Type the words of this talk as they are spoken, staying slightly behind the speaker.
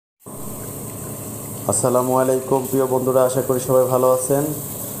আসসালামু আলাইকুম প্রিয় বন্ধুরা, আশা করি সবাই ভালো আছেন।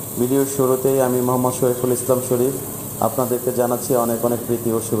 ভিডিওর শুরুতেই আমি মোহাম্মদ শরীফুল ইসলাম শরীফ আপনাদেরকে জানাচ্ছি অনেক অনেক প্রীতি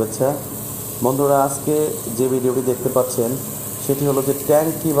ও শুভেচ্ছা। বন্ধুরা, আজকে যে ভিডিওটি দেখতে পাচ্ছেন সেটি হলো যে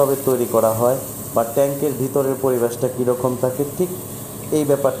ট্যাঙ্ক কীভাবে তৈরি করা হয় বা ট্যাঙ্কের ভিতরের পরিবেশটা কীরকম থাকে, ঠিক এই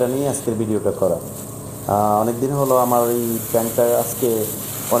ব্যাপারটা নিয়ে আজকের ভিডিওটা করা। অনেক দিন হলো আমার এই ট্যাঙ্কটা, আজকে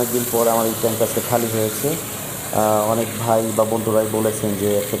অনেক দিন পর আমার এই ট্যাঙ্ক আজকে খালি হয়েছে। অনেক ভাই বা বন্ধুরাই বলেছেন যে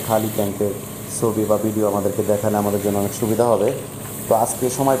একটা খালি ট্যাঙ্কের ছবি বা ভিডিও আমাদেরকে দেখালে আমাদের জন্য অনেক সুবিধা হবে। তো আজকে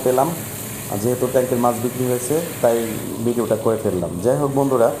সময় পেলাম, যেহেতু ট্যাঙ্কের মাছ বিক্রি হয়েছে তাই ভিডিওটা করে ফেললাম। যাই হোক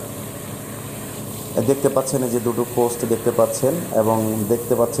বন্ধুরা, দেখতে পাচ্ছেন এই যে দুটো পোস্ট দেখতে পাচ্ছেন এবং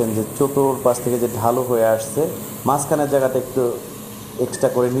দেখতে পাচ্ছেন যে চতুর্পাশ থেকে যে ঢালু হয়ে আসছে, মাঝখানের জায়গাটা একটু এক্সট্রা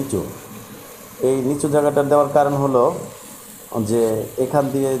করে নিচু। এই নিচু জায়গাটা দেওয়ার কারণ হলো যে এখান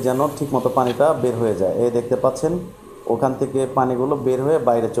দিয়ে যেন ঠিকমতো পানিটা বের হয়ে যায়। এই দেখতে পাচ্ছেন ওখান থেকে পানিগুলো বের হয়ে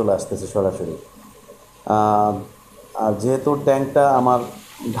বাইরে চলে আসতেছে সরাসরি। আর যেহেতু ট্যাঙ্কটা আমার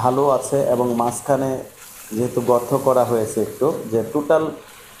ঢালু আছে এবং মাঝখানে যেহেতু গর্ত করা হয়েছে একটু, যে টোটাল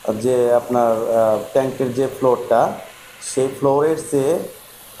যে আপনার ট্যাঙ্কের যে ফ্লোরটা, সেই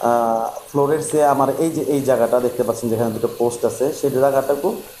ফ্লোরের চেয়ে আমার এই জায়গাটা দেখতে পাচ্ছেন যেখানে দুটো পোস্ট আছে, সেই জায়গাটাকে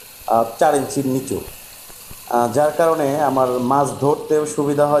 4 ইঞ্চির নিচু। যার কারণে আমার মাছ ধরতেও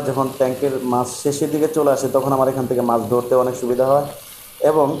সুবিধা হয়। যখন ট্যাঙ্কের মাছ শেষের দিকে চলে আসে তখন আমার এখান থেকে মাছ ধরতেও অনেক সুবিধা হয়।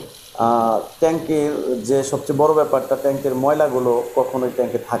 এবং ট্যাঙ্কের যে সবচেয়ে বড় ব্যাপারটা, ট্যাঙ্কের ময়লাগুলো কখনোই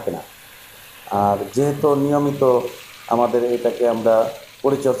ট্যাঙ্কে থাকে না। আর যেহেতু নিয়মিত আমাদের এটাকে আমরা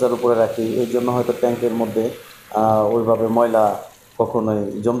পরিচর্যার উপরে রাখি, এই জন্য হয়তো ট্যাঙ্কের মধ্যে ওইভাবে ময়লা কখনোই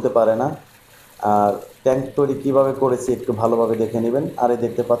জমতে পারে না। আর ট্যাঙ্ক তৈরি কীভাবে করেছি একটু ভালোভাবে দেখে নেবেন। আর এই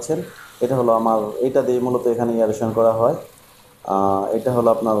দেখতে পাচ্ছেন এটা হলো আমার, এটা দিয়ে মূলত এখানে ইয়ারেশন করা হয়। এটা হলো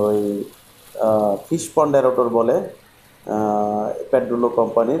আপনার ওই ফিশ পন্ড অ্যারোটর বলে, প্যাড্রোলো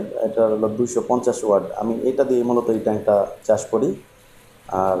কোম্পানির। এটা হলো 250 ওয়াট। আমি এটা দিয়ে মূলত এই ট্যাঙ্কটা চাষ করি।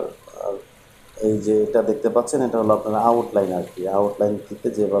 আর আর এই যে এটা দেখতে পাচ্ছেন এটা হলো আপনার আউটলাইন আর কি। আউটলাইন থেকে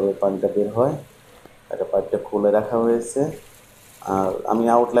যেভাবে পানিটা বের হয়, একটা পাইপটা খুলে রাখা হয়েছে। আর আমি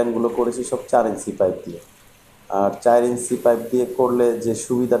আউটলাইনগুলো করেছি সব 4 ইঞ্চি পাইপ দিয়ে। আর 4 ইঞ্চি পাইপ দিয়ে করলে যে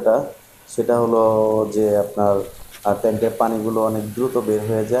সুবিধাটা সেটা হলো যে আপনার ট্যাঙ্কের পানিগুলো অনেক দ্রুত বের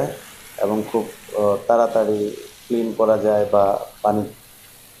হয়ে যায় এবং খুব তাড়াতাড়ি ক্লিন করা যায়, বা পানি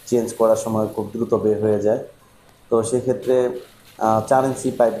চেঞ্জ করার সময় খুব দ্রুত বের হয়ে যায়। তো সেক্ষেত্রে 4 ইঞ্চি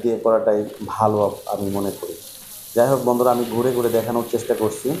পাইপ দিয়ে করাটাই ভালো আমি মনে করি। যাই হোক বন্ধুরা, আমি ঘুরে ঘুরে দেখানোর চেষ্টা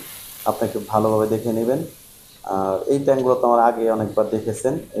করছি, আপনি একটু ভালোভাবে দেখে নেবেন। আর এই ট্যাঙ্কগুলো তো আমার আগে অনেকবার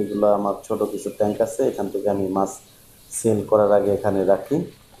দেখেছেন। এগুলো আমার ছোট কিছু ট্যাঙ্ক আছে, এখান থেকে আমি মাছ সেল করার আগে এখানে রাখি।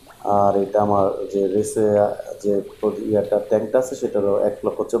 আর এটা আমার যে রেসে যে ট্যাঙ্কটা আছে সেটা হলো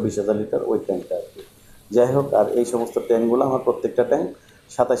 1,24,000 লিটার, ওই ট্যাঙ্কটা আর কি। যাই হোক, আর এই সমস্ত ট্যাঙ্কগুলো আমার প্রত্যেকটা ট্যাঙ্ক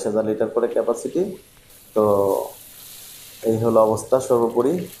 27,000 লিটার করে ক্যাপাসিটি। তো এই হলো অবস্থা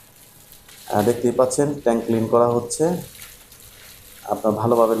সর্বোপরি। দেখতেই পাচ্ছেন ট্যাঙ্ক ক্লিন করা হচ্ছে। আপনার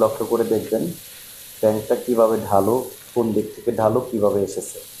ভালোভাবে লক্ষ্য করে দেখবেন ট্যাঙ্কটা কীভাবে ঢালু, কোন দিক থেকে ঢালু, কীভাবে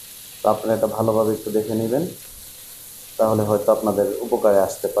এসেছে। তো আপনারা এটা ভালোভাবে একটু দেখে নেবেন, তাহলে হয়তো আপনাদের উপকারে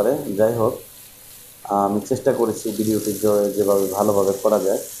আসতে পারে। যাই হোক, আমি চেষ্টা করেছি ভিডিওটি যেভাবে ভালোভাবে করা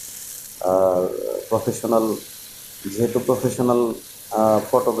যায়। আর যেহেতু প্রফেশনাল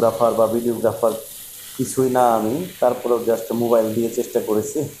ফটোগ্রাফার বা ভিডিওগ্রাফার কিছুই না আমি, তারপরেও জাস্ট মোবাইল দিয়ে চেষ্টা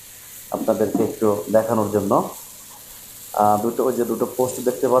করেছি আপনাদেরকে একটু দেখানোর জন্য। ওই যে দুটো পোস্ট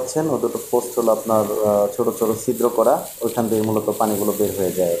দেখতে পাচ্ছেন, ওই দুটো পোস্ট হলো আপনার ছোট ছোট ছিদ্র করা, ওইখান থেকে মূলত পানিগুলো বের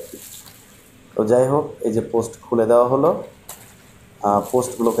হয়ে যায় আর কি। তো যাই হোক, এই যে পোস্ট খুলে দেওয়া হলো,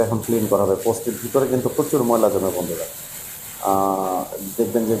 পোস্টগুলোকে এখন ক্লিন করা হবে। পোস্টের ভিতরে কিন্তু প্রচুর ময়লা জমে বন্ধুরা।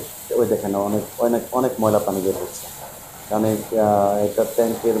 দেখবেন যে ওই দেখেন অনেক অনেক অনেক ময়লা পানি বের হচ্ছে, কারণ এটা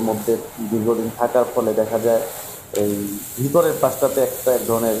ট্যাঙ্কের মধ্যে দীর্ঘদিন থাকার ফলে দেখা যায় এই ভিতরের পাশটাতে এক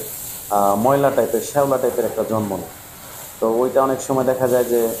ধরনের ময়লা টাইপের, শ্যাওলা টাইপের একটা জন্ম নেয়। তো ওইটা অনেক সময় দেখা যায়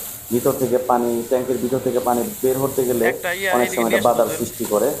যে ট্যাঙ্কের ভিতর থেকে পানি বের হতে গেলে অনেক সময় এটা বাধার সৃষ্টি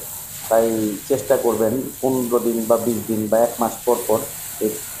করে। তাই চেষ্টা করবেন 15 দিন বা 20 দিন বা 1 মাস পর পর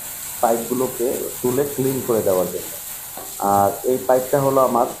এই পাইপগুলোকে তুলে ক্লিন করে দেওয়ার জন্য। আর এই পাইপটা হলো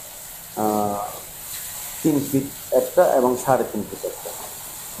আমার 3 ফিট একটা এবং 3.5 ফিট একটা।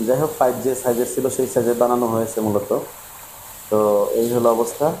 যাই হোক, পাইপ যে সাইজের ছিল সেই সাইজের বানানো হয়েছে মূলত। তো এই হলো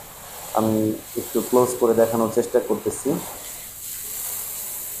অবস্থা। আমি একটু ক্লোজ করে দেখানোর চেষ্টা করতেছি।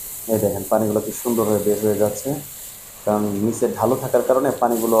 এই দেখেন পানিগুলো কি সুন্দর হয়ে বের হয়ে যাচ্ছে, কারণ নিচে ঢালু থাকার কারণে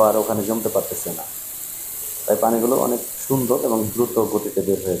পানিগুলো আর ওখানে জমতে পারতেছে না। তাই পানিগুলো অনেক সুন্দর এবং দ্রুত গতিতে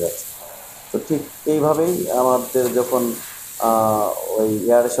বের হয়ে যাচ্ছে। তো ঠিক এইভাবেই আমাদের যখন ওই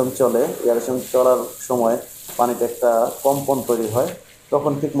এয়ারেশন চলার সময় পানিতে একটা কম্পন তৈরি হয়,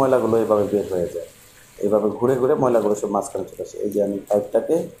 তখন ঠিক ময়লাগুলো এভাবে বের হয়ে যায়। এইভাবে ঘুরে ঘুরে ময়লাগুলো সব মাঝখানে চলে আসে। এই যে আমি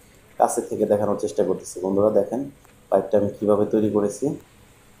পাইপটাকে কাছে থেকে দেখানোর চেষ্টা করতেছি। বন্ধুরা দেখেন পাইপটা আমি কীভাবে তৈরি করেছি।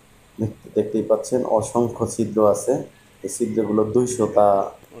 দেখতেই পাচ্ছেন অসংখ্য ছিদ্র আছে। এই ছিদ্রগুলো 200টা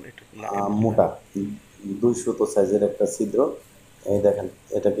মোটা, 200 সাইজের একটা ছিদ্র। এই দেখেন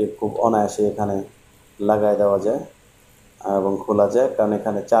এটাকে খুব অনায়াসে এখানে লাগায় দেওয়া যায় এবং খোলা যায়, কারণ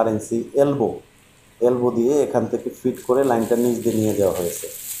এখানে 4 ইঞ্চি এলবো দিয়ে এখান থেকে ফিট করে লাইনটা নিচ দিয়ে নিয়ে যাওয়া হয়েছে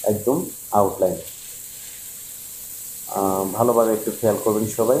একদম আউটলাইন। ভালোভাবে একটু খেয়াল করবেন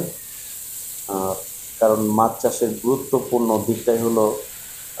সবাই, কারণ মাছ চাষের গুরুত্বপূর্ণ দিকটাই হলো,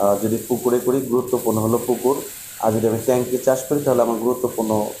 যদি পুকুরে করি গুরুত্বপূর্ণ হলো পুকুর, আর যদি আমি ট্যাঙ্কে চাষ করি তাহলে আমার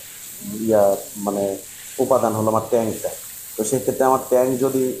গুরুত্বপূর্ণ ইয়া মানে উপাদান হলো আমার ট্যাঙ্কটা। তো সেক্ষেত্রে আমার ট্যাঙ্ক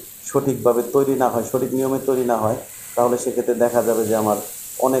যদি সঠিকভাবে তৈরি না হয়, সঠিক নিয়মে তৈরি না হয়, তাহলে সেক্ষেত্রে দেখা যাবে যে আমার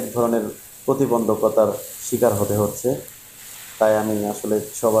অনেক ধরনের প্রতিবন্ধকতার শিকার হতে হচ্ছে। তাই আমি আসলে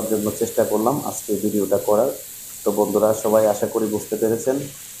সবার জন্য চেষ্টা করলাম আজকে ভিডিওটা করার। তো বন্ধুরা সবাই আশা করি বুঝতে পেরেছেন।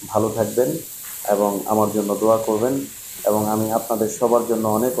 ভালো থাকবেন এবং আমার জন্য দোয়া করবেন, এবং আমি আপনাদের সবার জন্য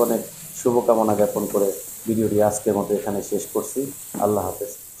অনেক অনেক শুভকামনা জ্ঞাপন করে ভিডিওটি আজকের মতো এখানে শেষ করছি। আল্লাহ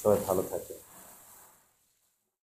হাফেজ, সবাই ভালো থাকবেন।